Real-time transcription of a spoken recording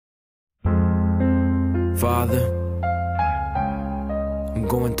Father, I'm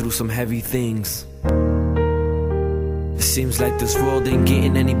going through some heavy things. It seems like this world ain't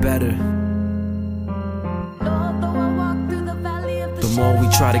getting any better. The more we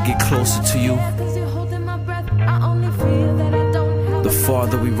try to get closer to you, the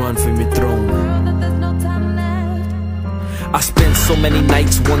farther we run from your throne. I spend so many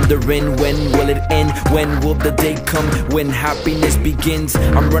nights wondering, when will it end? When will the day come when happiness begins?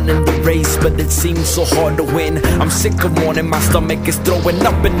 I'm running the race, but it seems so hard to win. I'm sick of mourning, my stomach is throwing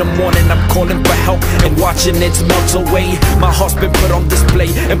up in the morning. I'm calling for help and watching it melt away. My heart's been put on display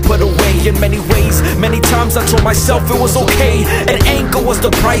and put away in many ways. Many times I told myself it was okay, and anger was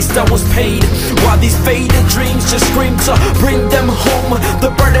the price that was paid. While these faded dreams just screamed to bring them home,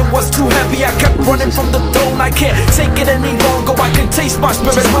 the burden was too heavy, I kept running from the throne. I can't take it any longer, I can taste my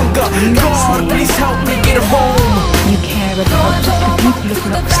spirit hunger. God, please help me get home. You care about the people of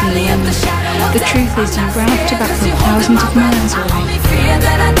Roxley, and the truth is you ran to back from thousands of miles away. I only fear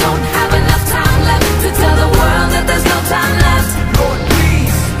that I don't have enough time left to tell the world that there's no time left. Lord,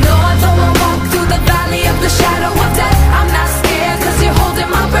 please. No, I don't wanna walk through the valley of the shadow of death. I'm not scared cause you're holding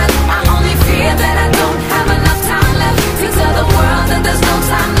my breath. I only fear that I don't have enough time left to tell the world that there's no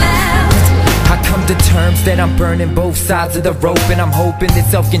time left. I come to terms that I'm burning both sides of the rope, and I'm hoping that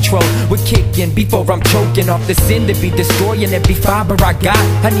self-control would kick in before I'm choking off the sin to be destroying every fiber I got.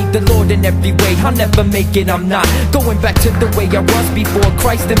 I need the Lord in every way, I'll never make it, I'm not going back to the way I was before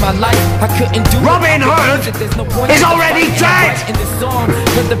Christ in my life. I couldn't do Robin Hood is already dead! In this song,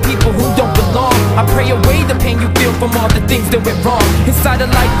 for the people who don't belong, I pray away the pain you feel from all the things that went wrong. Inside a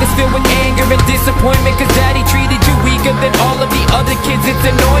life that's filled with anger and disappointment, cause daddy treated you weaker than all of the other kids. It's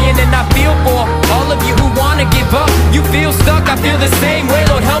annoying, and I feel for all of you who wanna give up. You feel stuck, I feel the same way.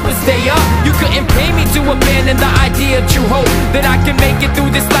 Lord, help us stay up. You couldn't pay me to abandon the idea of true hope, that I can make it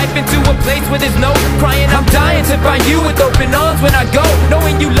through this life into a place where there's no crying. I'm dying to find you with open arms when I go,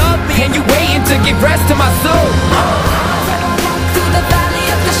 knowing you love me and you waiting to give rest to my soul. Through the valley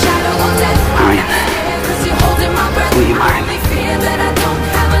of the shadow of death, Marian, cause you're holding my breath. will you marry I me? only fear that I don't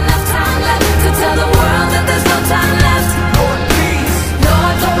have enough time left to tell the world that there's no time left. Lord, please. No,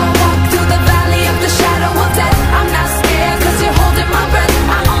 I don't wanna walk through the valley of the shadow of death. I'm not scared cause you're holding my breath.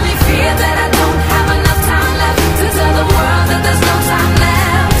 I only fear that I don't have enough time left to tell the world that there's no time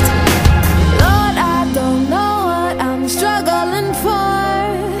left. Lord, I don't know what I'm struggling for.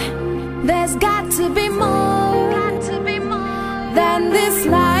 There's got to be more than this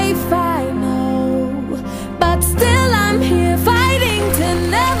life I know, but still I'm here fighting to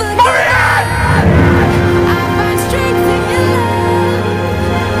never Marian! I find strength in your love,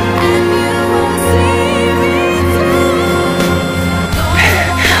 and you will see me through.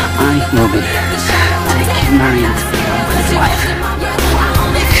 I, Robin, take Marian as wife.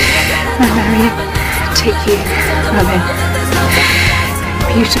 I Marian, take you, Robin.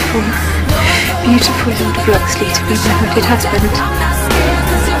 Beautiful, beautiful Lord of Loxley to be my wedded husband.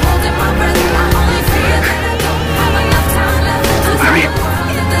 Marian.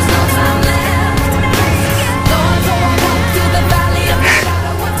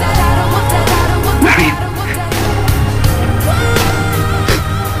 Marian.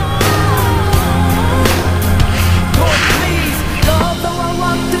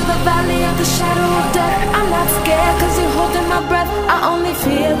 I'm not scared cause you're holding my breath. I only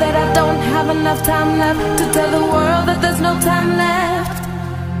fear that I don't have enough time left to tell the world that there's no time left.